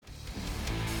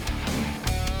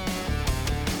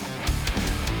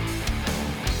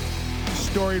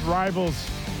storied rivals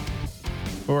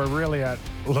who are really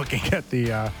looking at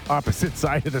the opposite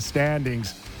side of the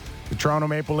standings. The Toronto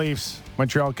Maple Leafs,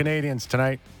 Montreal Canadiens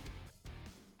tonight.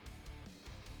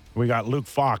 We got Luke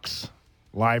Fox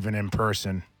live and in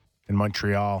person in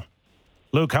Montreal.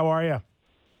 Luke, how are you?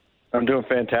 I'm doing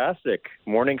fantastic.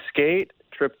 Morning skate,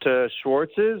 trip to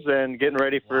Schwartz's, and getting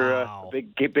ready for a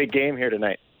big game here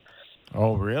tonight.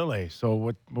 Oh, really?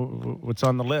 So what's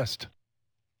on the list?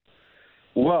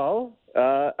 Well,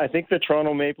 I think the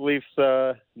Toronto Maple Leafs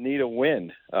need a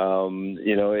win.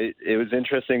 It was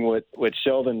interesting what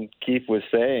Sheldon Keefe was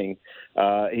saying.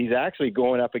 He's actually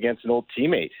going up against an old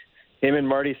teammate. Him and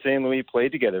Marty St. Louis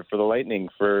played together for the Lightning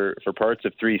for parts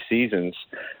of 3 seasons.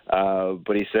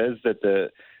 But he says that the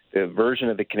version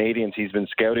of the Canadiens he's been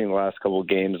scouting the last couple of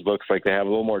games looks like they have a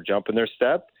little more jump in their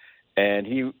step. And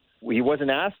he wasn't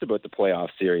asked about the playoff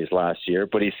series last year,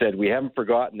 but he said, we haven't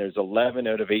forgotten there's 11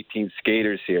 out of 18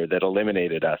 skaters here that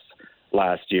eliminated us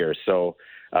last year. So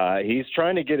he's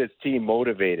trying to get his team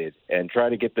motivated and try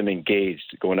to get them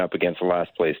engaged going up against the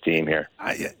last place team here.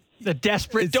 The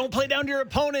desperate, don't play down to your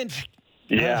opponent.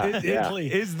 Yeah.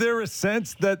 Is there a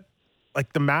sense that,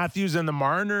 like, the Matthews and the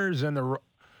Marners and the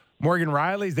Morgan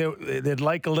Rileys, they'd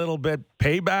like a little bit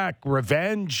payback,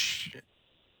 revenge,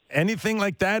 anything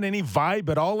like that? Any vibe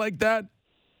at all like that?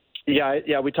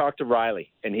 Yeah. We talked to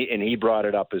Riley, and he brought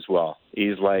it up as well.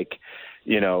 He's like,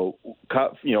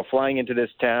 flying into this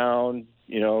town,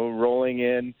 rolling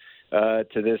in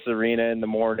to this arena in the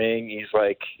morning. He's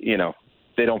like,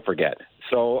 they don't forget.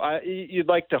 So you'd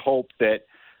like to hope that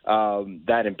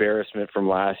that embarrassment from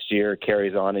last year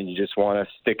carries on, and you just want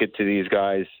to stick it to these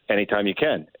guys anytime you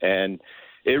can. And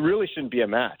it really shouldn't be a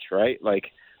match, right? Like,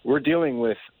 we're dealing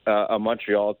with a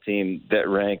Montreal team that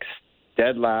ranks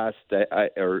dead last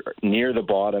or near the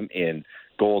bottom in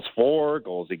goals for,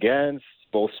 goals against,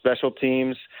 both special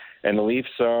teams, and the Leafs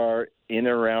are in and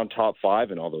around top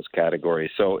 5 in all those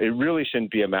categories. So it really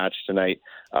shouldn't be a match tonight.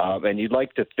 And you'd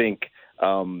like to think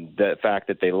the fact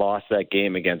that they lost that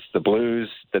game against the Blues,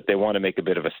 that they want to make a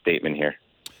bit of a statement here.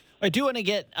 I do want to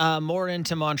get more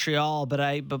into Montreal,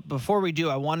 but before we do,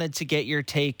 I wanted to get your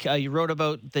take. You wrote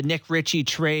about the Nick Ritchie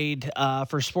trade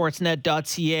for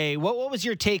Sportsnet.ca. What was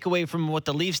your takeaway from what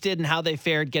the Leafs did and how they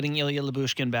fared getting Ilya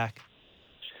Lyubushkin back?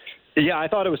 Yeah, I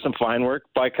thought it was some fine work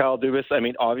by Kyle Dubas. I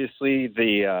mean, obviously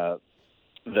the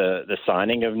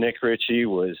signing of Nick Ritchie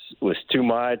was too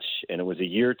much, and it was a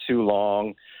year too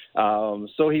long.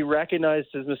 So he recognized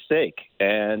his mistake,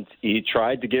 and he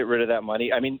tried to get rid of that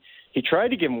money. I mean, he tried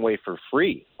to give him away for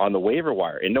free on the waiver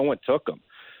wire, and no one took him.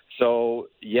 So,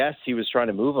 yes, he was trying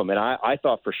to move him, and I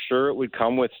thought for sure it would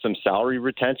come with some salary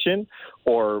retention,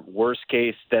 or worst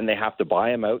case, then they have to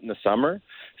buy him out in the summer.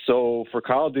 So for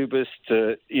Kyle Dubas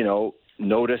to,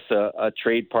 notice a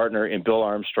trade partner in Bill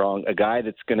Armstrong, a guy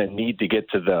that's going to need to get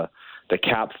to the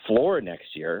cap floor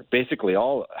next year. Basically,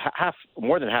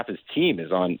 more than half his team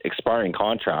is on expiring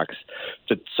contracts.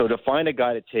 So to find a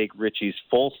guy to take Ritchie's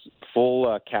full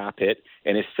cap hit,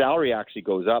 and his salary actually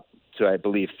goes up to, I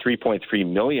believe,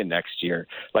 $3.3 million next year.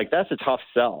 Like, that's a tough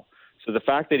sell. So the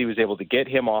fact that he was able to get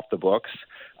him off the books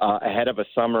ahead of a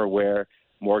summer where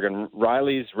Morgan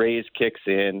Riley's raise kicks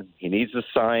in. He needs to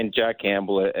sign Jack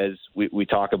Campbell, as we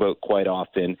talk about quite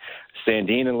often.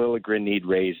 Sandin and Liljegren need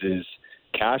raises.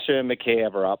 Kasha and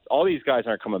McKayev are up. All these guys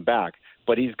aren't coming back,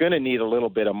 but he's going to need a little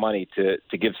bit of money to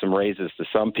give some raises to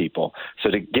some people.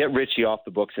 So to get Ritchie off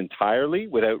the books entirely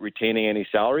without retaining any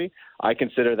salary, I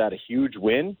consider that a huge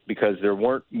win because there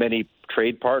weren't many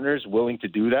trade partners willing to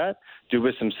do that.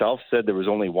 Dubas himself said there was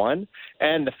only one.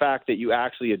 And the fact that you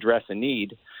actually address a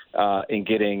need in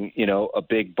getting, a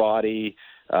big body,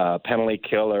 penalty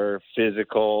killer,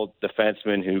 physical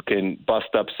defenseman who can bust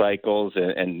up cycles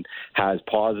and has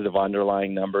positive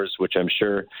underlying numbers, which I'm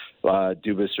sure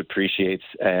Dubas appreciates,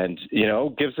 and,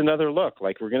 gives another look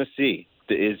like we're going to see.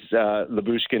 Is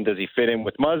Lyubushkin, does he fit in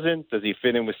with Muzzin? Does he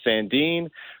fit in with Sandin?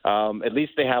 At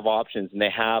least they have options, and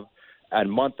they have a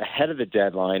month ahead of the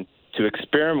deadline to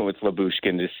experiment with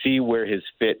Lyubushkin to see where his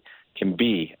fit can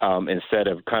be instead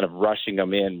of kind of rushing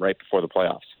him in right before the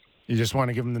playoffs. You just want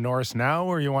to give him the Norris now,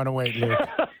 or you want to wait, Luke?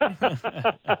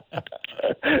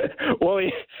 Well,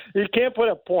 he can't put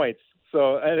up points,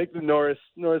 so I think the Norris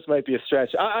might be a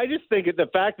stretch. I just think the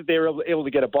fact that they were able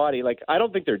to get a body, like, I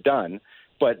don't think they're done,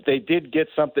 but they did get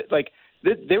something. Like,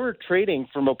 they were trading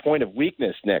from a point of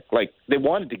weakness, Nick. Like, they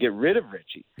wanted to get rid of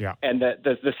Ritchie. Yeah. And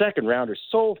the second round is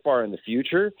so far in the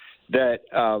future that,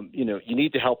 you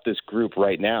need to help this group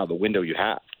right now, the window you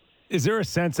have. Is there a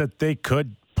sense that they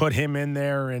could put him in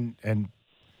there and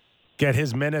get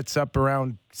his minutes up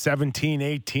around 17,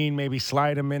 18, maybe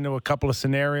slide him into a couple of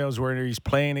scenarios where he's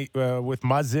playing with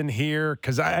Muzzin here?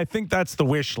 Because I think that's the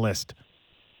wish list,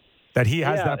 that he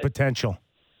has that potential.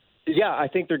 Yeah, I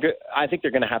think they're good. I think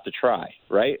they're going to have to try,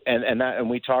 right? And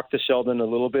we talked to Sheldon a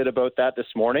little bit about that this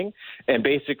morning, and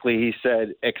basically he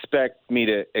said, expect me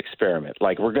to experiment.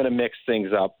 Like, we're going to mix things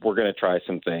up. We're going to try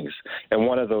some things, and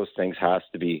one of those things has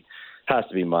to be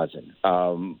Muzzin.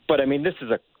 But I mean, this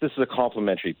is a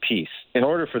complementary piece. In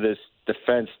order for this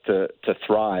defense to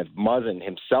thrive, Muzzin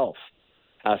himself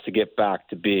has to get back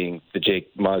to being the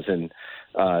Jake Muzzin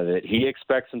that he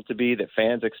expects him to be, that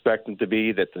fans expect him to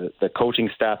be, that the coaching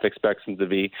staff expects him to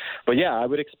be. But yeah, I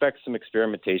would expect some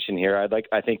experimentation here.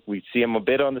 I think we'd see him a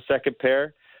bit on the second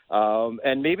pair,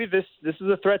 and maybe this is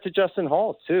a threat to Justin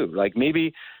Hall too. Like,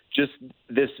 maybe just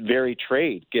this very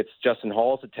trade gets Justin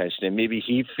Hall's attention, and maybe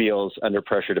he feels under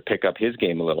pressure to pick up his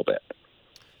game a little bit.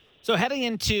 So heading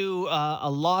into a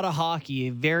lot of hockey,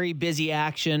 very busy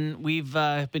action. We've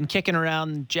been kicking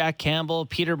around Jack Campbell,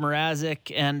 Peter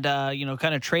Mrazek, and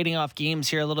kind of trading off games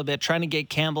here a little bit, trying to get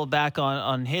Campbell back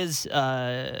on his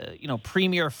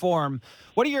premier form.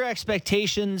 What are your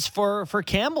expectations for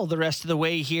Campbell the rest of the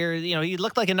way here? You know, he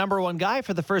looked like a number one guy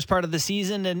for the first part of the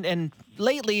season, and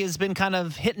lately has been kind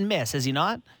of hit and miss, has he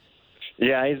not?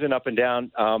 Yeah, he's been up and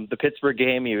down. The Pittsburgh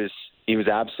game, he was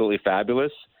absolutely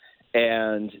fabulous.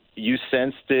 And you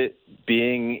sensed it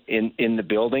being in the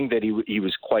building that he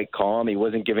was quite calm. He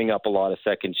wasn't giving up a lot of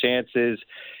second chances.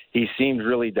 He seemed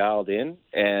really dialed in,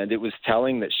 and it was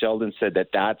telling that Sheldon said that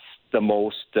that's the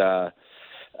most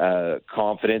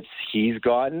confidence he's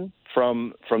gotten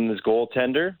from this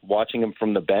goaltender, watching him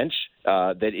from the bench,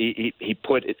 that he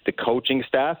put the coaching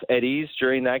staff at ease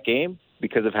during that game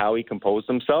because of how he composed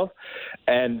himself.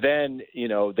 And then,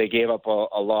 they gave up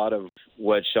a lot of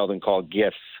what Sheldon called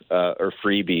gifts or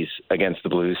freebies against the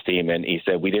Blues team. And he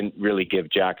said, we didn't really give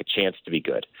Jack a chance to be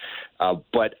good.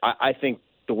 But I think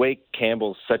the way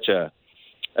Campbell's such a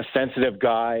sensitive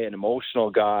guy, an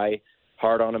emotional guy,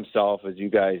 hard on himself, as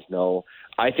you guys know,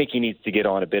 I think he needs to get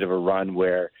on a bit of a run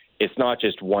where it's not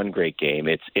just one great game.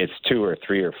 It's 2 or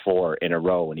 3 or 4 in a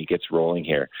row when he gets rolling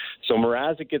here. So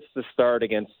Mrazek gets the start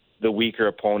against the weaker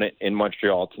opponent in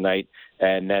Montreal tonight,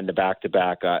 and then the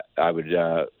back-to-back, I would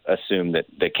assume that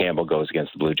Campbell goes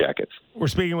against the Blue Jackets. We're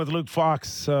speaking with Luke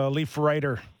Fox, Leaf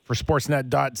writer for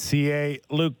Sportsnet.ca.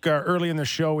 Luke, early in the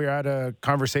show, we had a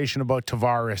conversation about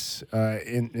Tavares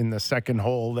in the second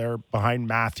hole there behind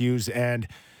Matthews, and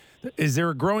is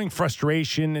there a growing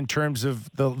frustration in terms of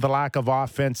the lack of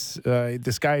offense?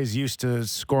 This guy is used to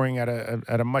scoring at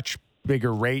a much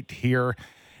bigger rate here.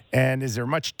 And is there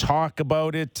much talk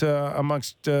about it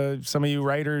amongst some of you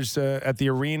writers at the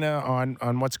arena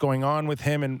on what's going on with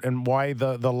him and why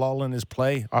the lull in his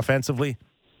play offensively?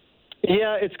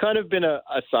 Yeah, it's kind of been a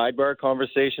sidebar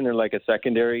conversation or like a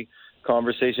secondary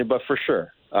conversation, but for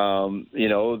sure.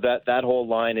 That whole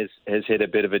line has hit a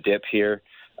bit of a dip here.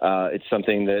 It's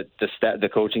something that the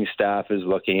coaching staff is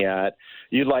looking at.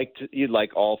 You'd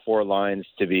like all 4 lines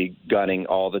to be gunning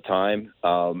all the time,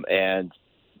 and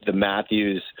the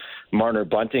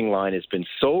Matthews-Marner-Bunting line has been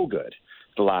so good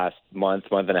the last month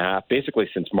and a half, basically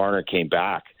since Marner came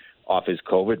back off his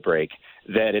COVID break,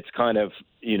 that it's kind of,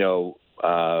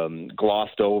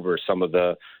 glossed over some of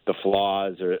the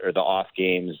flaws or the off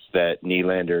games that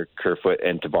Nylander, Kerfoot,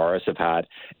 and Tavares have had.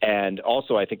 And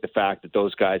also I think the fact that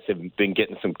those guys have been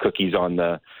getting some cookies on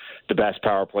the best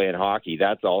power play in hockey,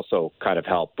 that's also kind of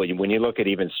helped. But when you look at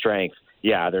even strength,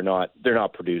 yeah, they're not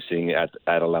producing at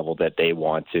a level that they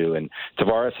want to. And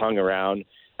Tavares hung around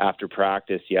after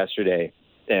practice yesterday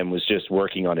and was just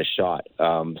working on his shot.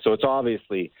 So it's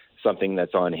obviously something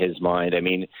that's on his mind. I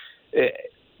mean,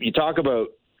 you talk about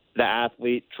the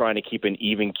athlete trying to keep an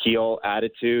even keel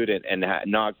attitude and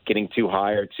not getting too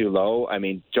high or too low. I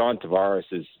mean, John Tavares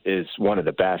is one of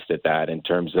the best at that in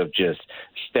terms of just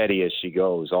steady as she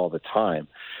goes all the time.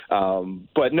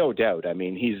 But no doubt, I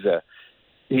mean,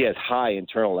 he has high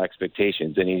internal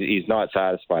expectations, and he's not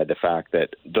satisfied the fact that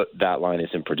that line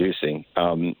isn't producing.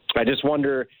 I just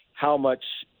wonder how much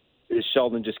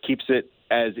Sheldon just keeps it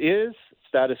as is,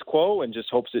 status quo, and just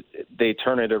hopes that they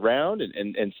turn it around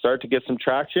and start to get some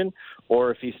traction, or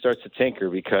if he starts to tinker,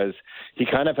 because he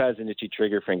kind of has an itchy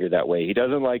trigger finger that way. He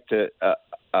doesn't like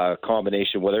a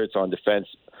combination, whether it's on defense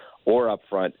or up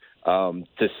front,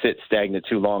 to sit stagnant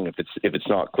too long if it's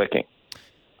not clicking.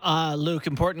 Luke,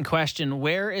 important question.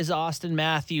 Where is Austin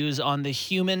Matthews on the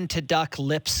human to duck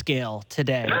lip scale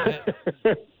today?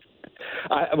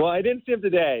 I didn't see him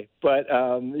today, but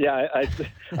I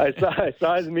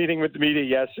saw his meeting with the media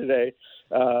yesterday.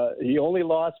 He only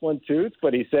lost one tooth,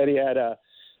 but he said he had a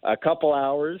a couple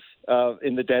hours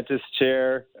in the dentist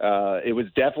chair. It was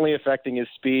definitely affecting his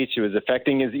speech. It was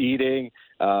affecting his eating.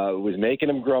 It was making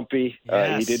him grumpy.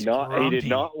 Yes, He did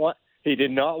not want. He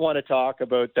did not want to talk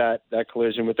about that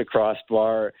collision with the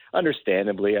crossbar.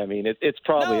 Understandably, I mean, it's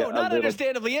probably No, not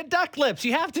understandably. It duck lips.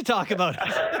 You have to talk about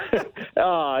it.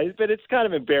 But it's kind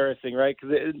of embarrassing, right?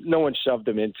 Because no one shoved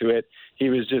him into it. He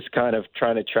was just kind of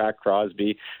trying to track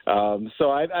Crosby.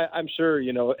 So I'm sure,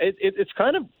 it's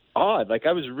kind of odd. Like,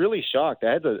 I was really shocked.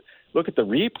 I had to look at the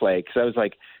replay because I was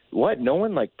like, what? No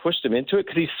one pushed him into it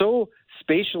because he's so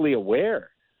spatially aware.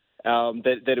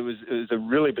 That it was a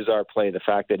really bizarre play. The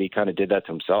fact that he kind of did that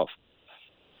to himself.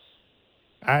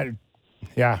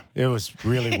 Yeah, it was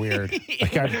really weird.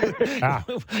 Yeah,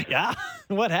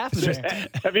 what happened?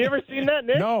 Have you ever seen that,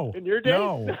 Nick? No. In your day?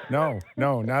 No,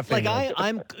 nothing.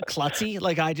 I'm klutzy.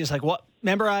 I just what?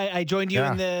 Remember, I joined you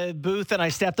in the booth and I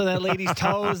stepped on that lady's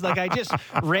toes. I just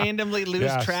randomly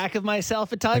lose track of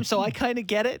myself at times. So I kind of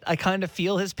get it. I kind of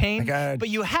feel his pain. But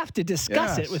you have to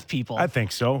discuss it with people. I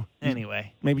think so.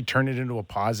 Anyway, maybe turn it into a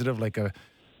positive, like a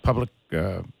public.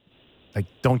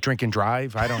 Don't drink and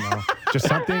drive. I don't know. Just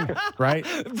something, right?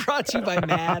 Brought to you by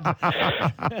Mad.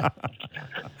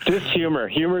 Just humor.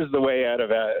 Humor is the way out of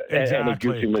any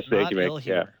goofy mistake you make.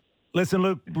 Yeah. Listen,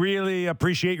 Luke, really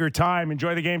appreciate your time.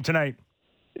 Enjoy the game tonight.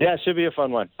 Yeah, it should be a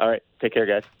fun one. All right. Take care,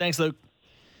 guys. Thanks, Luke.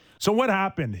 So what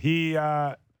happened?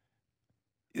 There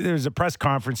was a press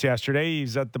conference yesterday.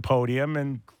 He's at the podium,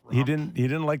 and he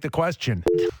didn't like the question.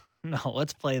 No,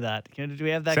 let's play that. Do we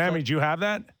have that? Sammy, did you have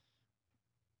that?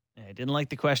 I didn't like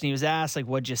the question. He was asked,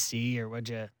 what'd you see or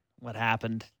what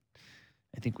happened?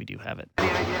 I think we do have it. Any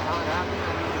idea how it happened?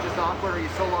 I mean, is this awkward? Are you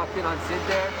so locked in on Sid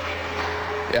there?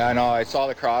 Yeah, I know. I saw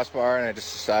the crossbar and I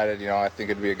just decided, I think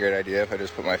it'd be a great idea if I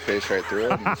just put my face right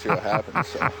through it and see what happens.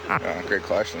 So, great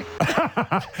question.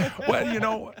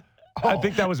 Well, I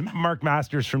think that was Mark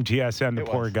Masters from TSN, the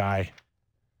poor guy.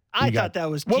 I thought that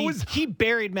was he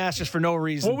buried Masters for no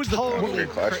reason. What was great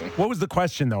question. What was the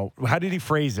question, though? How did he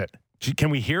phrase it?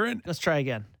 Can we hear it? Let's try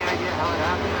again. Any idea how it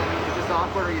happened? I mean, is this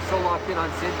awkward? Are you so locked in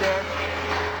on Sid there?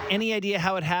 Any idea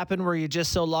how it happened? Were you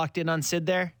just so locked in on Sid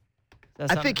there?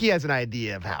 I think he has an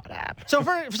idea of how it happened. So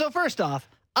first off,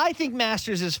 I think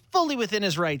Masters is fully within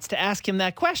his rights to ask him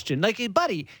that question.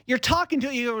 Buddy, you're talking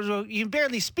to you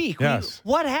barely speak. Yes.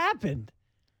 What happened?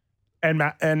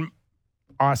 And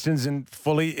Austin's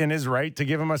fully in his right to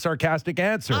give him a sarcastic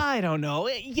answer. I don't know.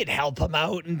 You could help him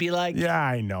out and be like, yeah,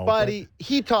 I know. Buddy,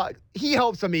 he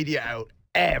helps the media out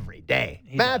every day.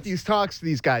 Matthews talks to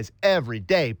these guys every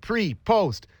day, pre,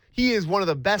 post. He is one of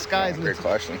the best guys great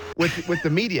question. With the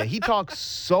media. He talks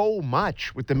so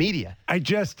much with the media. I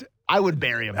would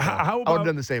bury him. I would have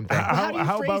done the same thing.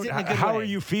 How are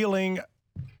you feeling?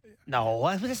 No,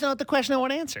 that's not the question I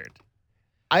want answered.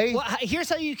 Here's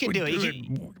how you can do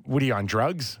it. What are you on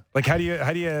drugs? How do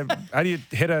you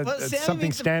hit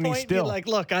something standing still?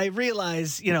 Look, I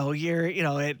realize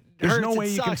it. There's hurts, no way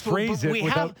you can phrase it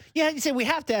without. You say we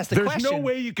have to ask the question. There's no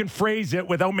way you can phrase it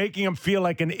without making him feel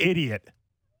like an idiot.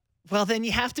 Well, then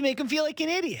you have to make him feel like an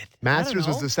idiot. Masters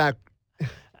was the sack.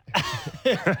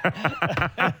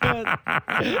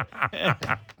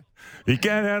 He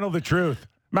can't handle the truth.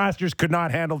 Masters could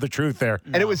not handle the truth there.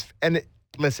 No.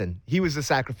 Listen, he was the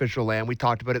sacrificial lamb. We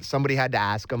talked about it. Somebody had to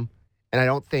ask him. And I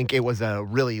don't think it was a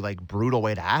really brutal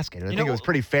way to ask it. I think it was a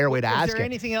pretty fair way to ask it. Was there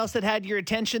anything else that had your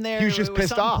attention there? He was just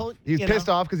pissed off. He was pissed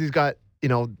off because he's got,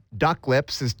 duck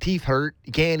lips. His teeth hurt.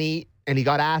 He can't eat. And he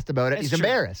got asked about it. He's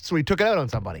embarrassed. So he took it out on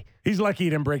somebody. He's lucky he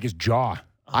didn't break his jaw.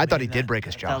 I thought he did break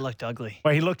his jaw. That looked ugly.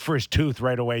 Well, he looked for his tooth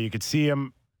right away. You could see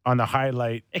him on the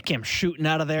highlight. It came shooting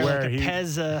out of there like a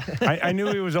Pez. I knew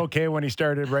he was okay when he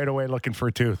started right away looking for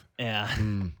a tooth. Yeah.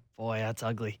 Boy, that's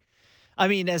ugly. I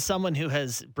mean, as someone who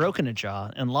has broken a jaw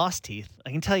and lost teeth,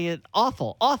 I can tell you,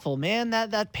 awful, man.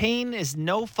 That pain is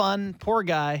no fun. Poor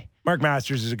guy. Mark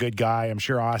Masters is a good guy. I'm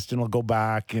sure Austin will go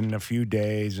back in a few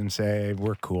days and say,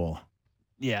 we're cool.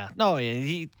 Yeah. No,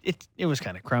 it was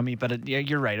kind of crummy, but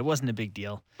you're right. It wasn't a big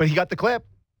deal. But he got the clip.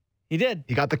 He did.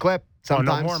 He got the clip.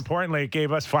 Sometimes. More importantly, it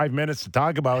gave us 5 minutes to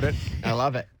talk about it. I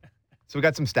love it. So we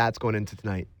got some stats going into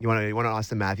tonight. You want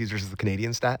Austin Matthews versus the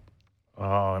Canadian stat?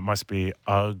 Oh, it must be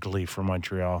ugly for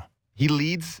Montreal. He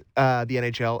leads the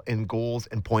NHL in goals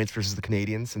and points versus the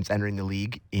Canadiens since entering the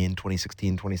league in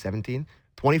 2016-2017.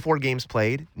 24 games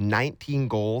played, 19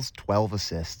 goals, 12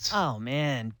 assists. Oh,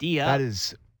 man. That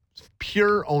is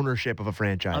pure ownership of a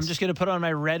franchise. I'm just going to put on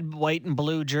my red, white, and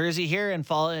blue jersey here and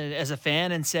follow as a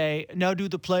fan and say, now do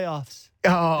the playoffs.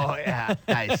 Oh, yeah.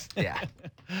 Nice. Yeah.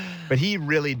 But he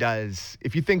really does.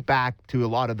 If you think back to a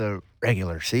lot of the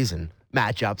regular season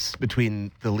matchups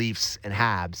between the Leafs and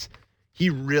Habs, he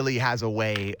really has a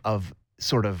way of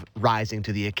sort of rising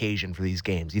to the occasion for these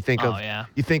games. You think of I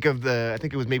think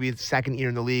it was maybe his second year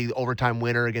in the league, overtime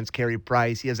winner against Carey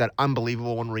Price. He has that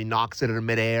unbelievable one where he knocks it in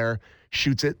midair,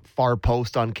 shoots it far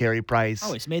post on Carey Price.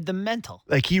 Oh, he's made them mental.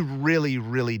 Like, he really,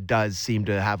 really does seem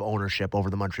to have ownership over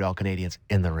the Montreal Canadiens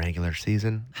in the regular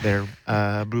season. They're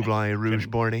Bleu, Blanc, et Rouge,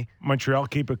 Borny. Montreal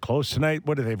keep it close tonight.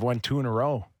 What do they've won 2 in a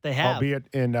row? They have. Albeit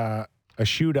in a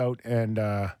shootout and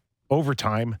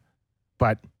overtime.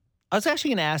 But I was actually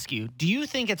going to ask you, do you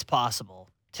think it's possible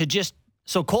to just –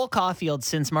 so Cole Caulfield,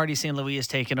 since Marty St. Louis has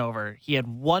taken over, he had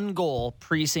 1 goal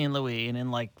pre-St. Louis and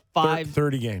in like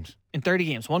 30 games. In 30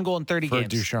 games. 1 goal in 30 for games. For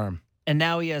Ducharme. And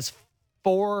now he has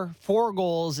four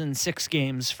goals in 6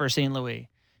 games for St. Louis.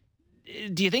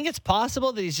 Do you think it's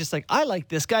possible that he's just like, I like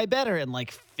this guy better, and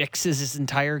like fixes his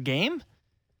entire game?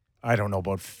 I don't know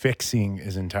about fixing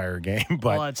his entire game,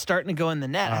 but well, it's starting to go in the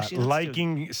net. Actually,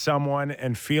 liking someone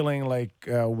and feeling like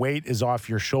weight is off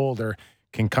your shoulder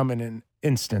can come in an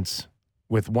instance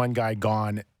with one guy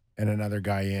gone and another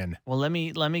guy in. Well, let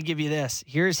me give you this.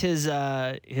 Here's his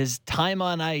time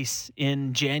on ice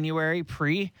in January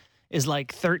pre is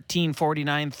like 13:49,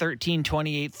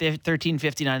 13:28,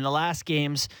 13:59. The last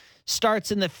games.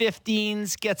 Starts in the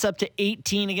 15s, gets up to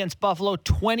 18 against Buffalo,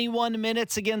 21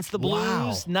 minutes against the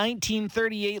Blues,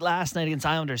 1938 last night against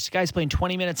Islanders. This guy's playing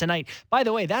 20 minutes a night. By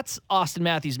the way, that's Austin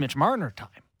Matthews, Mitch Marner time.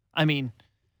 I mean,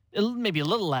 maybe a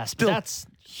little less, but that's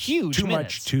huge. Too minutes.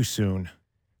 much too soon.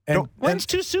 And when's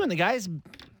too soon? The guy's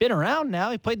been around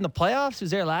now. He played in the playoffs. He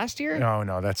was there last year.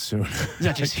 No, that's soon.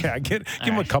 Give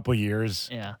him a couple years.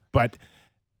 Yeah. But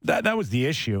that was the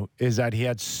issue, is that he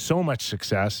had so much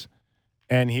success.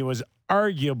 And he was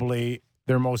arguably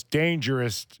their most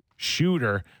dangerous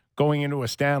shooter going into a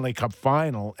Stanley Cup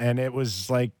final. And it was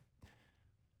like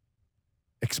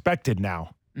expected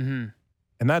now. Mm-hmm.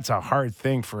 And that's a hard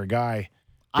thing for a guy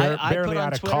barely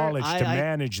out of Twitter, college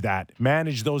to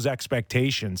manage those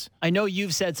expectations. I know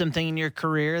you've said something in your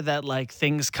career that like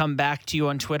things come back to you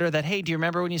on Twitter that, hey, do you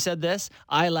remember when you said this?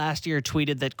 I last year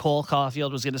tweeted that Cole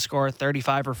Caulfield was going to score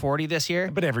 35 or 40 this year.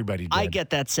 But everybody did. I get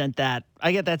that sent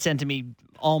to me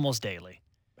almost daily.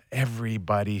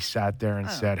 Everybody sat there and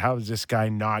said, how is this guy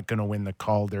not going to win the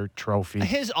Calder Trophy?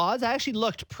 His odds, I actually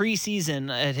looked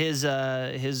preseason at his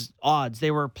odds.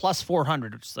 They were plus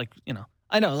 400, which is like,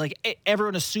 I know, like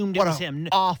everyone assumed it was him.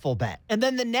 Awful bet. And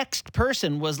then the next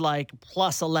person was like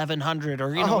plus 1,100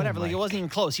 or whatever. Like it wasn't even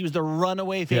close. He was the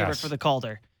runaway favorite for the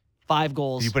Calder. 5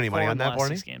 goals. Did you put any money on that,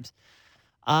 Barney? 6 games.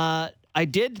 I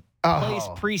did place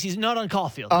preseason, not on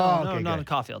Caulfield. Not on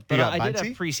Caulfield. But I did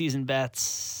have preseason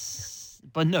bets.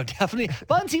 But no, definitely.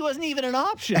 Bunty wasn't even an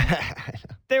option.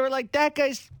 They were like, that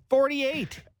guy's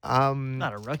 48.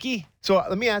 Not a rookie. So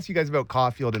let me ask you guys about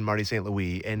Caulfield and Marty St.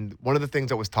 Louis. And one of the things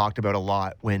that was talked about a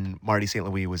lot when Marty St.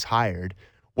 Louis was hired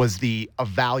was the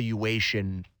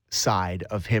evaluation side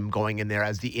of him going in there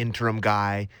as the interim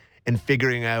guy and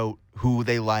figuring out who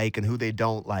they like and who they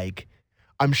don't like.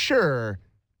 I'm sure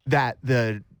that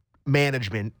the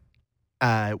management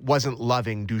wasn't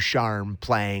loving Ducharme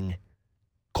playing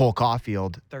Cole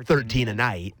Caulfield 13 a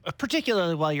night.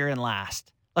 Particularly while you're in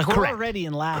last. Like, we're already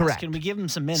in last. Correct. Can we give him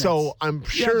some minutes? So I'm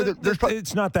sure that there's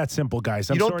it's not that simple,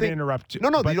 guys. I'm sorry to interrupt you. No,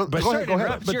 you don't. Go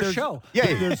ahead. It's your show.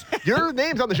 Yeah, your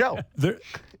name's on the show.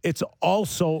 It's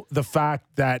also the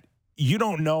fact that you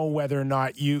don't know whether or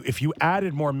not if you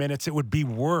added more minutes, it would be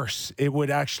worse. It would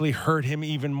actually hurt him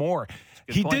even more.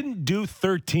 He didn't do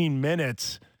 13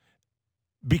 minutes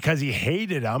because he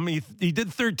hated him. He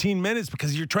did 13 minutes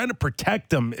because you're trying to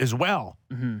protect him as well.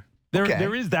 Mm-hmm.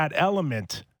 There is that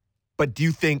element. But do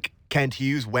you think Kent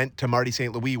Hughes went to Marty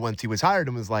St. Louis once he was hired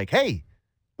and was like, hey,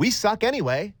 we suck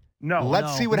anyway.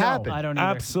 Let's see what happens. I don't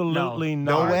either. Absolutely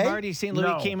no. not. No way? Marty St.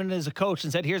 Louis came in as a coach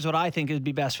and said, here's what I think would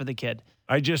be best for the kid.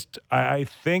 I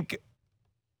think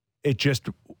it just,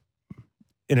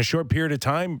 in a short period of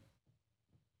time,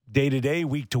 day to day,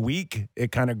 week to week,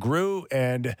 it kind of grew,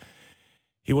 and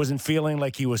he wasn't feeling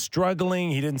like he was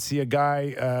struggling. He didn't see a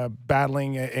guy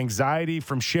battling anxiety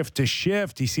from shift to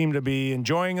shift. He seemed to be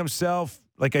enjoying himself.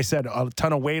 Like I said, a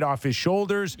ton of weight off his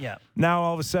shoulders. Yeah. Now,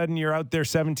 all of a sudden, you're out there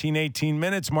 17, 18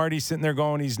 minutes. Marty's sitting there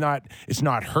going, it's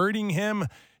not hurting him.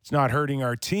 It's not hurting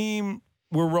our team.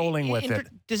 We're rolling with it.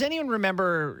 Does anyone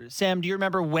remember, Sam, do you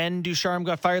remember when Ducharme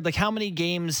got fired? Like, how many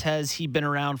games has he been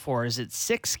around for? Is it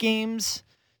 6 games,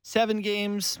 7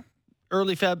 games,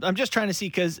 early Feb? I'm just trying to see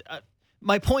because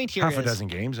my point here is... Half a dozen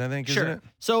games, I think, sure. Isn't it?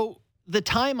 So the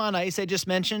time on ice I just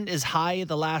mentioned is high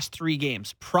the last 3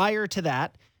 games. Prior to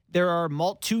that, there are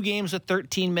 2 games with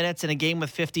 13 minutes and a game with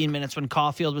 15 minutes when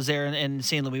Caulfield was there and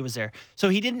St. Louis was there. So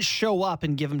he didn't show up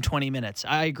and give him 20 minutes.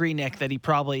 I agree, Nick, that he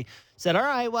probably said, all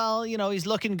right, well, he's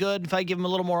looking good. If I give him a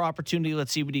little more opportunity,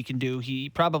 let's see what he can do. He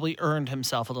probably earned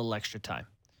himself a little extra time.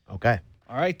 Okay.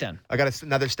 All right, then. I got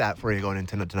another stat for you going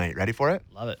into tonight. Ready for it?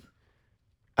 Love it.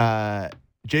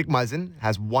 Jake Muzzin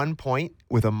has 1 point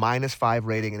with a -5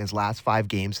 rating in his last 5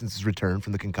 games since his return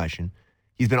from the concussion.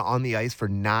 He's been on the ice for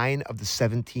 9 of the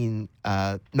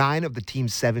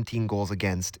team's 17 goals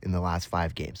against in the last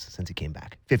 5 games since he came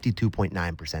back.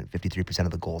 52.9%, 53%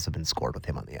 of the goals have been scored with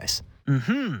him on the ice.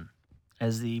 Mm-hmm.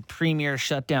 As the premier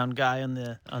shutdown guy on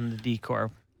the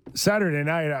D-Corp. Saturday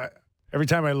night, every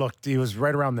time I looked, he was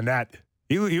right around the net.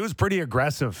 He was pretty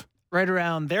aggressive. Right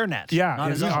around their net. Yeah,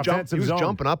 not his he own. offensive zone.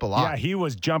 Jumping up a lot. Yeah, he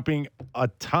was jumping a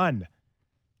ton,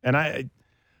 and I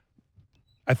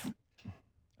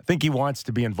think he wants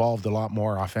to be involved a lot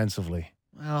more offensively.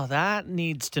 Well, that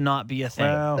needs to not be a thing.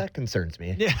 Well, That concerns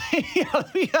me. Yeah,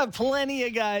 we have plenty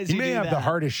of guys he who may do have that. the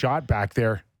hardest shot back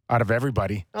there out of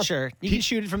everybody. Sure. You can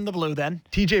shoot it from the blue then.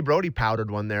 TJ Brody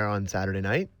powdered one there on Saturday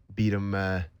night. Beat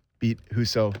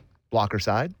Husso blocker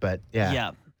side, but yeah.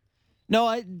 Yeah.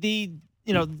 No,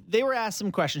 they were asked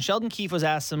some questions. Sheldon Keefe was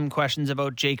asked some questions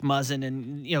about Jake Muzzin,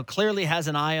 and clearly has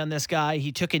an eye on this guy.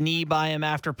 He took a knee by him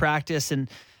after practice and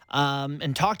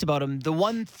talked about him. The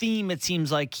one theme it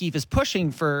seems like Keefe is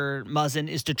pushing for Muzzin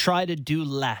is to try to do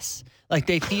less. Like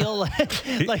they feel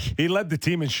like He led the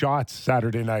team in shots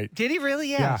Saturday night. did he really?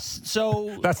 Yeah. Yeah.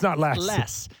 So That's not less.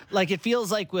 less. Like it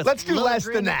feels like with Let's do less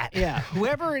Liljegren, than that. Yeah.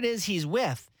 Whoever it is he's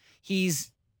with,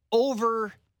 he's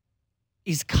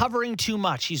covering too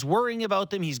much. He's worrying about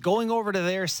them. He's going over to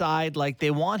their side. Like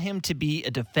they want him to be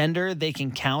a defender they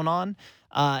can count on.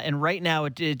 And right now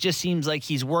it just seems like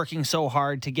he's working so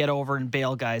hard to get over and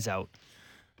bail guys out.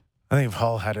 I think if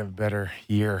Hull had a better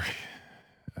year,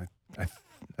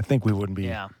 I think we wouldn't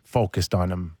be focused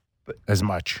on him as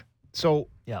much. So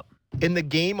Yep. in the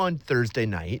game on Thursday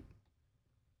night,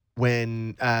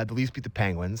 when the Leafs beat the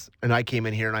Penguins, and I came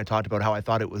in here and I talked about how I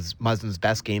thought it was Muzzin's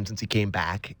best game since he came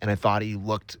back, and I thought he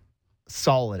looked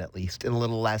solid at least, and a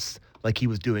little less like he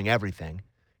was doing everything.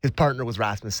 His partner was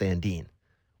Rasmus Sandin.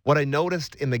 What I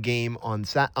noticed in the game on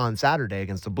Saturday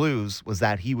against the Blues was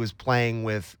that he was playing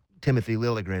with Timothy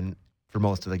Liljegren for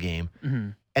most of the game,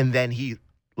 and then he,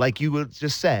 like you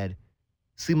just said,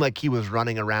 seemed like he was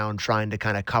running around trying to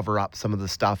kind of cover up some of the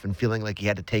stuff and feeling like he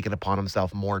had to take it upon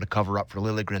himself more to cover up for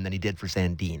Liljegren than he did for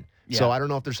Sandin. Yeah. So I don't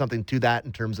know if there's something to that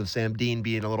in terms of Sandin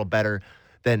being a little better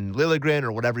than Liljegren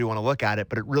or whatever you want to look at it,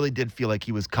 but it really did feel like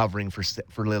he was covering for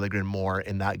Liljegren more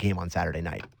in that game on Saturday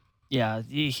night. Yeah,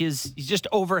 he's just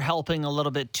over helping a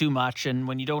little bit too much, and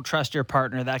when you don't trust your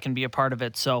partner, that can be a part of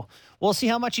it. So we'll see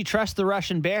how much he trusts the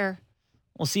Russian Bear.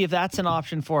 We'll see if that's an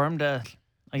option for him to.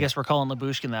 I guess we're calling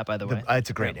Lyubushkin that, by the way. It's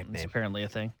a great It's nickname. apparently a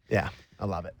thing. Yeah, I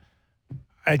love it.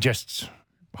 I just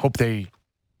hope they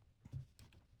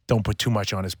don't put too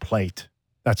much on his plate.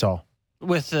 That's all.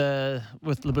 With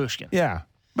Lyubushkin. Yeah.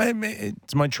 But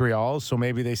it's Montreal, so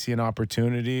maybe they see an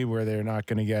opportunity where they're not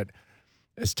going to get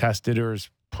as tested or as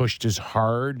pushed as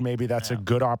hard. Maybe that's a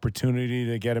good opportunity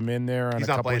to get him in there on He's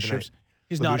a not couple playing of shifts. tonight.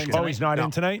 He's not in Oh, tonight? he's not No.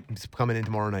 in tonight? He's coming in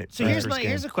tomorrow night. So here's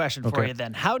a question for Okay. you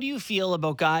then. How do you feel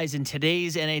about guys in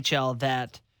today's NHL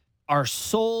that are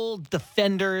sole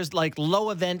defenders, like low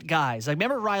event guys? Like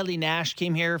remember Riley Nash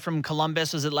came here from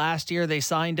Columbus, was it last year? They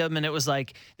signed him and it was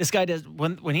like this guy does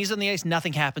when he's on the ice,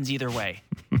 nothing happens either way.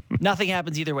 Nothing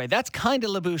happens either way. That's kind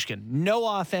of Lyubushkin. No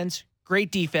offense,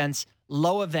 great defense,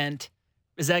 low event.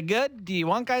 Is that good? Do you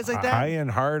want guys like that? High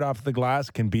and hard off the glass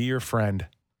can be your friend.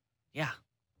 Yeah.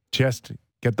 Just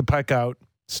get the puck out,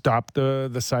 stop the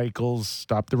cycles,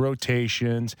 stop the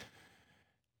rotations.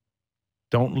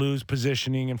 Don't lose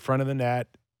positioning in front of the net,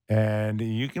 and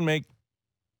you can make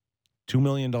 $2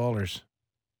 million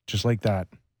just like that.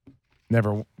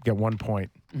 Never get 1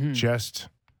 point. Just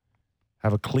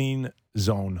have a clean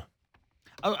zone.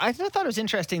 I thought it was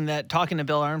interesting that talking to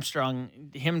Bill Armstrong,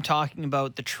 him talking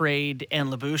about the trade and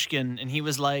Lyubushkin, and he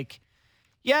was like,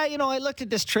 yeah, I looked at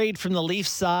this trade from the Leafs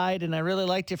side, and I really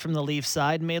liked it from the Leafs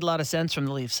side. Made a lot of sense from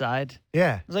the Leafs side.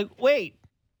 Yeah. I was like, wait,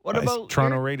 what It's about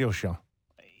Toronto radio show?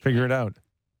 Figure it out.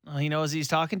 Oh, he knows who he's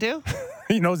talking to?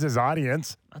 He knows his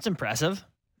audience. That's impressive.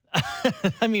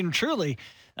 I mean, truly,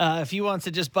 if he wants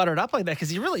to just butter it up like that,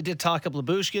 because he really did talk up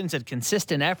Lyubushkin, said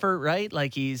consistent effort, right?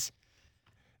 Like it's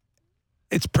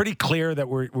pretty clear that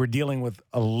we're dealing with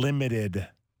a limited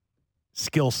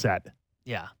skill set.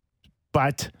 Yeah.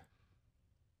 But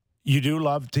you do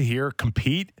love to hear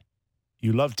compete.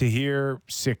 You love to hear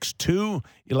 6'2".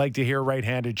 You like to hear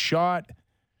right-handed shot.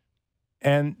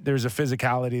 And there's a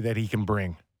physicality that he can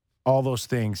bring. All those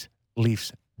things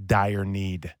Leafs dire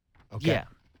need. Okay. Yeah.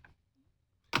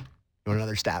 You want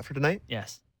another stat for tonight?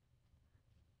 Yes.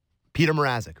 Peter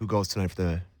Mrazek, who goes tonight for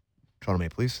the Toronto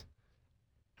Maple Leafs,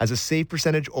 has a save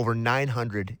percentage over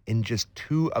 900 in just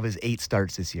 2 of his 8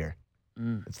 starts this year.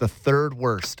 It's the 3rd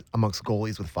worst amongst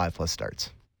goalies with 5+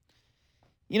 starts.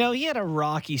 You know, he had a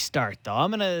rocky start, though. I'm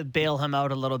going to bail him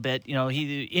out a little bit. You know,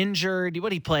 he injured. What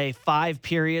did he play? 5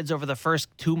 periods over the first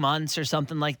 2 months or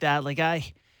something like that.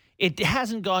 It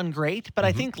hasn't gone great, but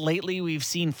I think lately we've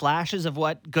seen flashes of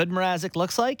what good Mrazek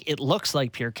looks like. It looks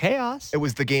like pure chaos. It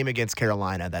was the game against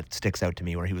Carolina that sticks out to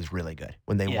me where he was really good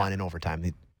when they won in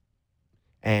overtime.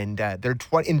 And they're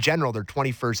in general, they're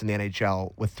 21st in the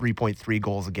NHL with 3.3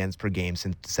 goals against per game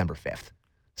since December 5th.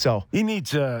 So He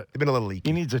needs a they've been a little leaky.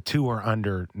 he needs a 2 or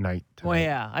under night. Well, tonight.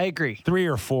 yeah, I agree. 3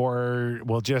 or 4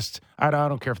 will just. I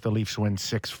don't care if the Leafs win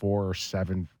 6-4 or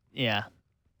 7-4. Yeah.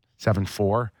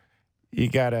 You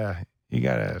gotta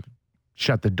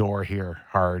shut the door here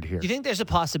hard here. Do you think there's a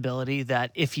possibility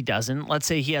that if he doesn't, let's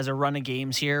say he has a run of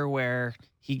games here where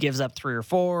he gives up 3 or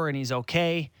 4 and he's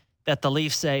okay, that the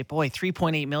Leafs say, boy,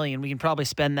 $3.8 million, we can probably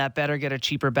spend that better, get a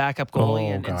cheaper backup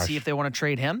goalie and see if they want to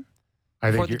trade him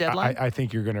before the deadline? I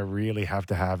think you're going to really have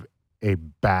to have a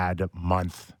bad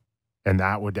month, and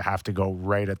that would have to go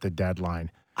right at the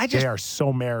deadline. They are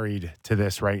so married to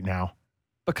this right now.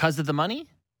 Because of the money?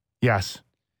 Yes.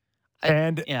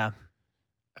 Yeah.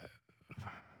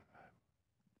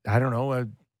 I don't know,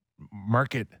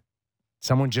 market.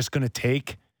 Someone just going to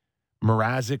take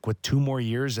Mrazek with 2 more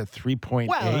years at 3.8.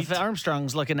 Well, if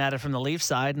Armstrong's looking at it from the Leafs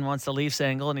side and wants the Leafs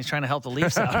angle and he's trying to help the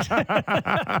Leafs out,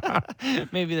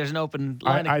 maybe there's an open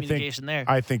line of communication there.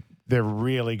 I think they're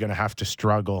really going to have to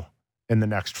struggle in the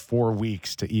next 4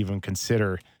 weeks to even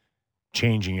consider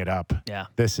changing it up. Yeah.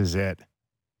 This is it.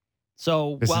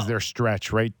 So This is their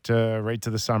stretch right to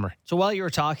the summer. So while you were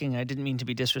talking, I didn't mean to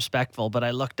be disrespectful, but I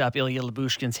looked up Ilya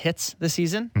Lyubushkin's hits this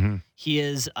season. Mm-hmm. He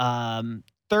is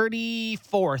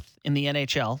 34th in the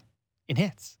NHL in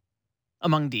hits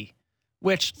among D,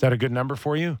 which Is that a good number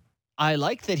for you? I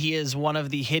like that he is one of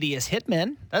the hideous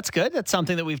hitmen. That's good. That's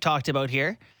something that we've talked about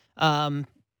here.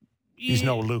 He's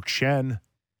no Luke Shen.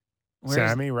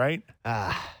 Sammy, right?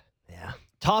 Yeah.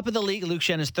 Top of the league, Luke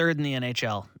Shen is 3rd in the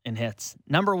NHL in hits.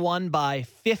 Number 1 by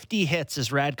 50 hits is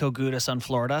Radko Gudas on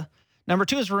Florida. Number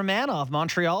 2 is Romanov,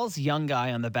 Montreal's young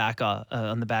guy on the back end.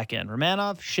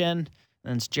 Romanov, Shen,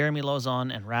 then it's Jeremy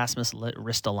Lauzon and Rasmus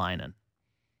Ristolainen.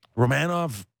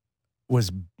 Romanov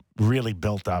was really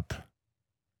built up.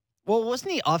 Well,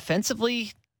 wasn't he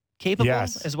offensively capable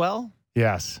as well?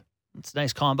 Yes. It's a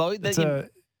nice combo. It's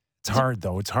hard,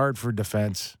 though. It's hard for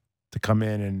defense to come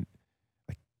in and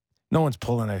no one's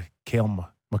pulling a Cale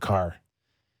Makar.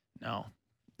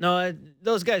 No,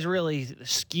 those guys really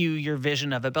skew your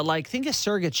vision of it. But think of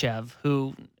Sergachev,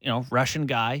 who, Russian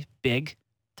guy, big,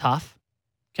 tough,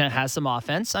 kind of has some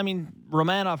offense. I mean,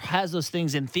 Romanov has those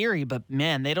things in theory, but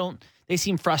man, they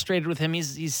seem frustrated with him.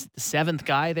 He's the 7th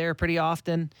guy there pretty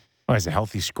often. Oh, he's a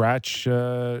healthy scratch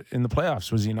in the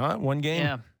playoffs, was he not? 1 game?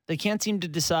 Yeah. They can't seem to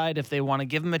decide if they want to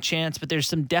give him a chance, but there's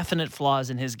some definite flaws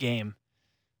in his game.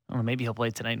 I don't know, maybe he'll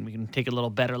play tonight and we can take a little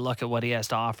better look at what he has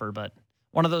to offer. But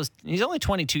one of those, he's only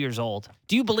 22 years old.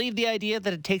 Do you believe the idea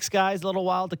that it takes guys a little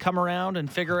while to come around and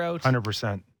figure out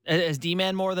 100%. As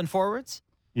D-man more than forwards?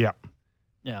 Yeah.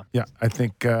 Yeah. Yeah. I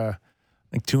think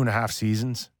 2.5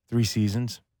 seasons, 3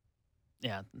 seasons.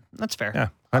 Yeah, that's fair. Yeah.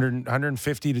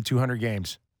 150 to 200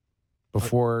 games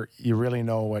before you really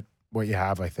know what you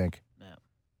have, I think. Yeah.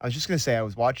 I was just going to say, I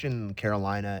was watching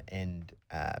Carolina and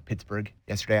Pittsburgh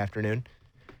yesterday afternoon.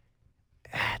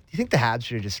 Do you think the Habs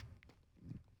should have just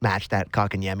matched that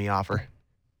Kotkaniemi offer?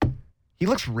 He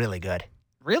looks really good.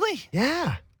 Really?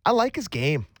 Yeah. I like his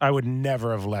game. I would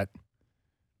never have let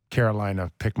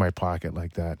Carolina pick my pocket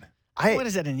like that. What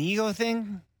is that, an ego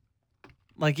thing?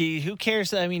 Who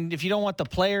cares? I mean, if you don't want the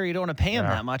player, you don't want to pay him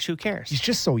that much. Who cares? He's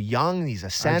just so young. He's a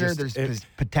center. There's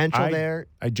potential there.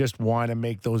 I just want to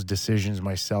make those decisions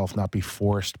myself, not be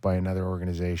forced by another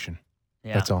organization.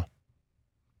 Yeah. That's all.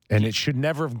 And it should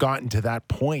never have gotten to that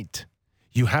point.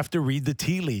 You have to read the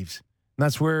tea leaves. And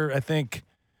that's where I think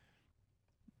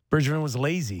Bergevin was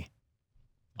lazy.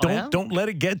 Don't let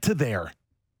it get to there.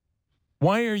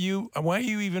 Why are you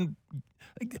even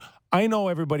I know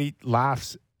everybody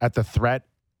laughs at the threat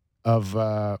of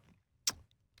a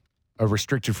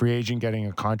restricted free agent getting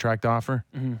a contract offer,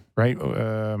 right?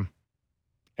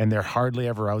 And they're hardly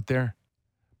ever out there,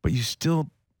 but you still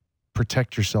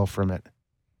protect yourself from it.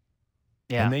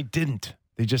 Yeah. And they didn't.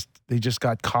 They just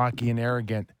got cocky and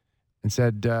arrogant and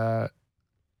said,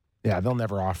 they'll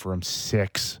never offer him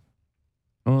 6.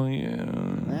 Oh, yeah.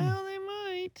 Well, they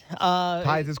might.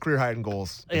 Ties his career high in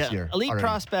goals this year. Elite already.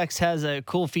 Prospects has a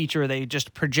cool feature where they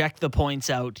just project the points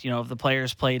out. If the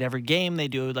players played every game, they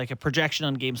do like a projection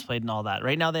on games played and all that.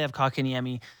 Right now they have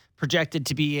Kotkaniemi projected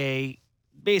to be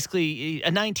basically a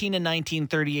 19 and 19,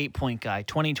 38 point guy.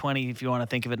 2020, if you want to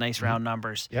think of it, nice round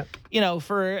numbers. Yep.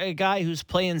 For a guy who's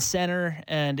playing center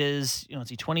and is, is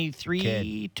he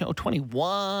 23,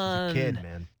 21? Kid,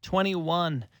 man.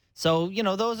 21. So,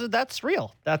 that's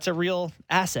real. That's a real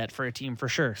asset for a team for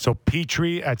sure. So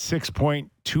Petrie at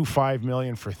 $6.25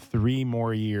 million for 3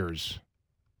 more years.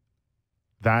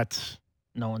 That's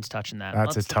No one's touching that.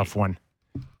 That's a tough one.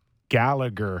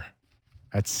 Gallagher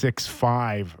at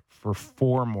 6.5 for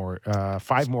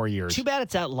 5 more years. Too bad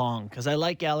it's that long because I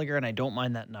like Gallagher and I don't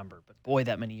mind that number. But boy,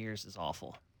 that many years is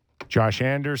awful. Josh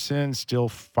Anderson still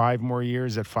 5 more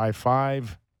years at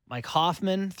 5.5. Mike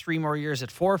Hoffman 3 more years at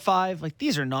 4.5. Like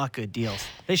these are not good deals.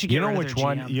 They should get rid of which their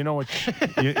one? GM. You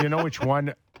know which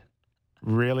one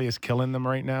really is killing them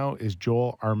right now is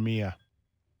Joel Armia.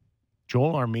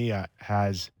 Joel Armia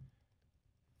has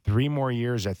 3 more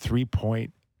years at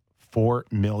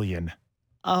 $3.4 million.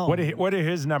 Oh, What are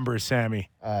his numbers,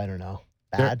 Sammy? I don't know.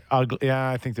 They're Bad. ugly. Yeah,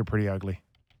 I think they're pretty ugly.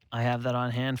 I have that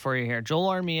on hand for you here. Joel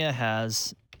Armia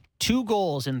has 2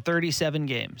 goals in 37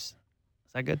 games.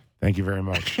 Is that good? Thank you very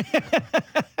much.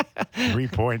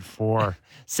 3.4.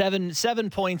 7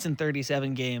 points in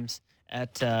 37 games.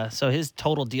 So his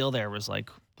total deal there was like,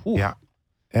 Yeah.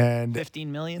 And,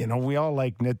 15 million. we all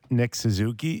like Nick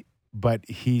Suzuki, but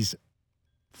he's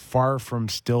far from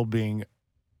still being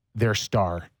their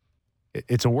star.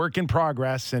 It's a work in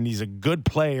progress, and he's a good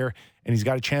player, and he's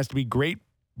got a chance to be great.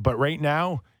 But right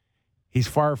now, he's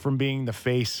far from being the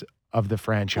face of the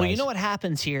franchise. Well, you know what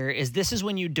happens here is this is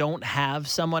when you don't have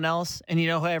someone else. And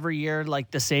how every year,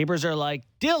 like the Sabres are like,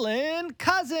 Dylan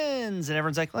Cousins. And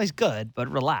everyone's like, well, he's good, but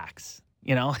relax.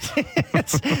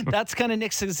 That's kind of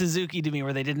Nick Suzuki to me,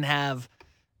 where they didn't have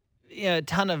a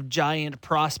ton of giant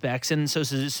prospects. And so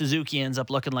Suzuki ends up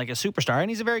looking like a superstar. And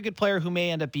he's a very good player who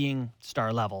may end up being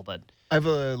star level. But I have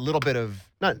a little bit of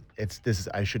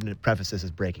I shouldn't preface this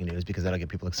as breaking news because that'll get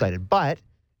people excited. But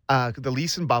the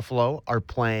Leafs in Buffalo are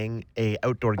playing a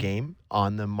outdoor game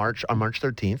on March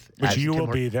 13th, Which you will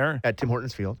be there. at Tim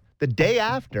Hortons Field. The day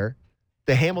after,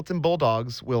 the Hamilton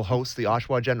Bulldogs will host the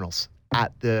Oshawa Generals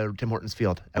at the Tim Hortons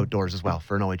Field outdoors as well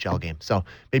for an OHL game. So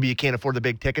maybe you can't afford the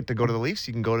big ticket to go to the Leafs.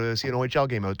 You can go to see an OHL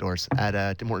game outdoors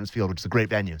at Tim Hortons Field, which is a great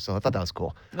venue. So I thought that was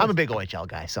cool. I'm a big OHL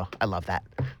guy, so I love that.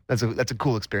 That's a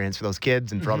cool experience for those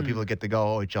kids and for all the people that get to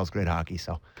go. OHL's great hockey.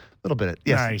 So a little bit of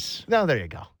yes. Nice. No, there you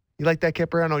go. You like that,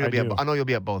 Kipper? I know do. you'll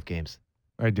be at both games.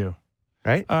 I do.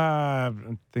 Right? I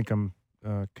think I'm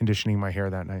conditioning my hair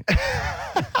that night.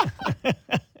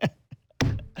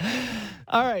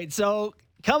 all right, so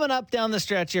coming up down the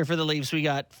stretch here for the Leafs, we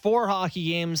got 4 hockey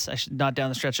games. Not down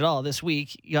the stretch at all this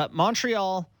week. You got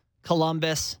Montreal,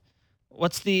 Columbus.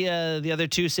 What's the other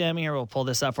 2, Sammy? Here, we'll pull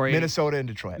this up for you. Minnesota and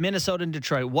Detroit. Minnesota and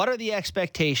Detroit. What are the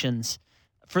expectations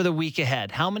for the week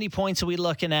ahead? How many points are we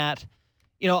looking at?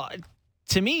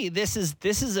 To me, this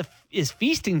is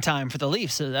feasting time for the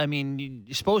Leafs. I mean,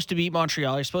 you're supposed to beat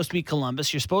Montreal. You're supposed to beat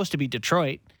Columbus. You're supposed to beat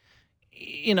Detroit.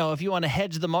 If you want to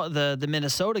hedge the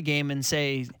Minnesota game and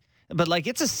say, but like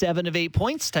it's a 7 of 8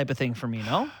 points type of thing for me,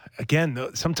 no? Again,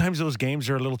 sometimes those games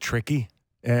are a little tricky,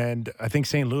 and I think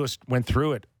St. Louis went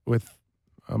through it with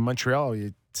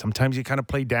Montreal. Sometimes you kind of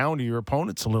play down to your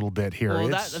opponents a little bit here. Well,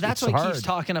 that's why hard. Keith's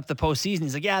talking up the postseason.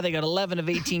 He's like, yeah, they got 11 of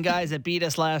 18 guys that beat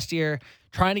us last year,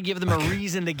 trying to give them a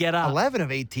reason to get up. 11 of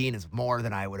 18 is more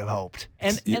than I would have hoped.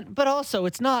 But also,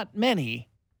 it's not many,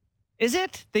 is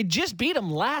it? They just beat them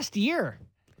last year.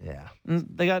 Yeah.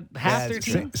 They got half their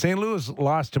team. St. Louis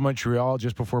lost to Montreal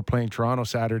just before playing Toronto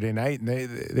Saturday night, and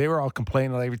they were all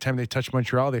complaining that every time they touched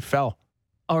Montreal, they fell.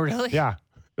 Oh, really? Yeah.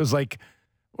 It was like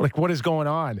what is going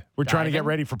on? We're trying to get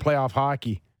ready for playoff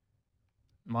hockey.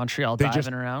 Montreal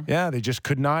diving around. Yeah, they just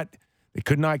could not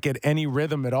get any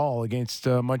rhythm at all against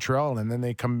Montreal, and then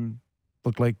they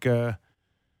look like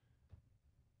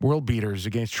world beaters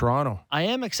against Toronto. I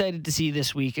am excited to see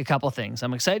this week a couple things.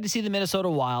 I'm excited to see the Minnesota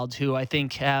Wild, who I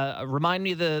think remind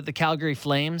me of the Calgary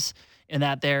Flames in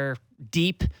that they're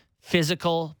deep,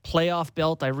 physical, playoff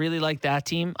built. I really like that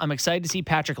team. I'm excited to see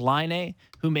Patrick Laine,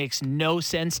 who makes no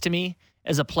sense to me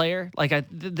as a player. Like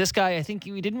this guy, I think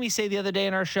didn't we say the other day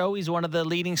in our show, he's one of the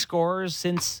leading scorers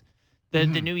since the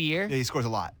new year. Yeah, he scores a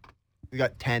lot. He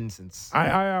got 10 since.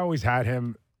 I always had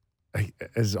him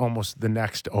as almost the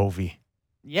next Ovi.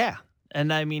 Yeah.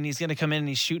 And I mean, he's going to come in and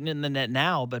he's shooting it in the net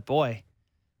now, but boy,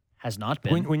 has not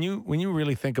been. When you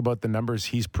really think about the numbers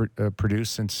he's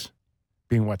produced since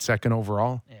being second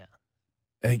overall. Yeah.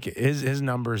 Like his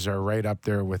numbers are right up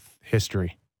there with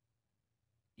history.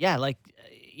 Yeah, like,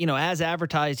 as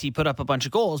advertised, he put up a bunch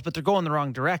of goals, but they're going the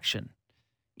wrong direction.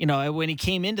 When he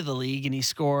came into the league and he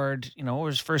scored,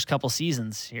 his first couple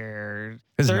seasons here.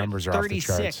 His numbers are 36,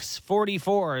 off the charts.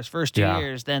 44 his first 2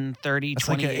 years, then 30, That's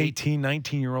 28. like an 18,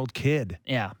 19-year-old kid.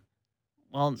 Yeah.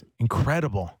 Well,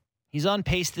 Incredible. he's on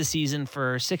pace this season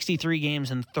for 63 games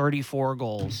and 34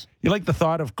 goals. You like the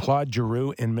thought of Claude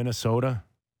Giroux in Minnesota?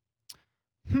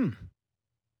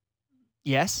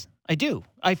 Yes, I do.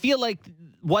 I feel like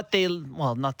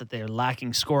not that they're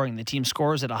lacking scoring. The team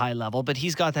scores at a high level, but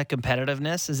he's got that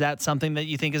competitiveness. Is that something that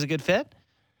you think is a good fit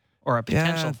or a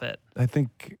potential fit? I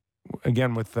think,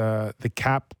 again, with the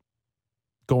cap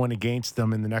going against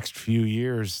them in the next few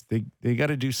years, they got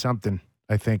to do something,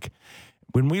 I think.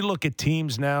 When we look at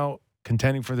teams now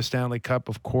contending for the Stanley Cup,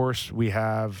 of course, we've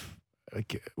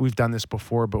done this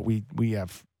before, but we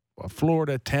have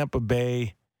Florida, Tampa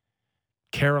Bay,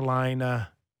 Carolina,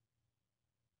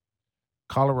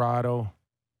 Colorado.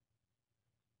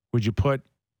 Would you put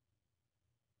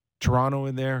Toronto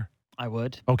in there? I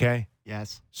would. Okay.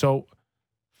 Yes. So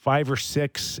 5 or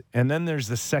 6, and then there's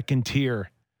the second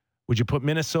tier. Would you put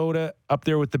Minnesota up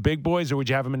there with the big boys, or would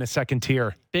you have them in a second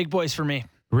tier? Big boys for me.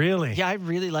 Really? Yeah, I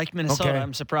really like Minnesota. Okay.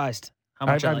 I'm surprised how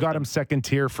much I've got them second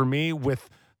tier for me, with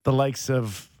the likes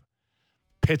of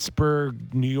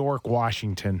Pittsburgh, New York,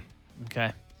 Washington.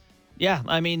 Okay. Yeah,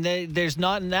 I mean, there's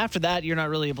not, and after that, you're not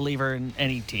really a believer in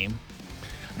any team.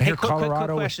 I hear quick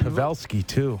Colorado with question. Pavelski,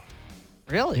 too.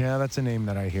 Really? Yeah, that's a name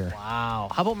that I hear. Wow.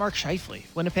 How about Mark Scheifele?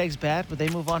 Winnipeg's bad. Would they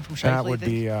move on from Scheifele? That would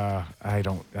be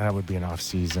that would be an off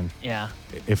season. Yeah.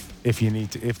 If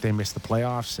they miss the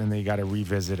playoffs and they got to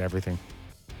revisit everything.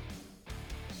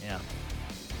 Yeah.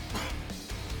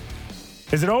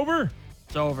 Is it over?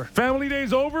 It's over. Family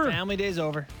Day's over? Family Day's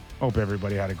over. Hope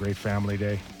everybody had a great family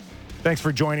day. Thanks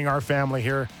for joining our family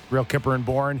here, Real Kipper and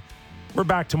Bourne. We're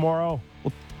back tomorrow.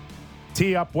 We'll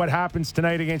tee up what happens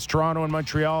tonight against Toronto and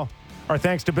Montreal. Our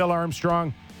thanks to Bill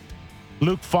Armstrong,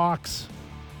 Luke Fox,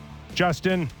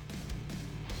 Justin,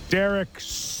 Derek,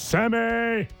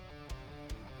 Semi.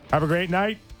 Have a great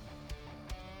night.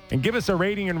 And give us a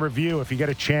rating and review if you get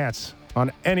a chance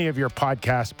on any of your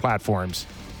podcast platforms.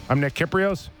 I'm Nick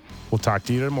Kiprios. We'll talk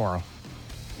to you tomorrow.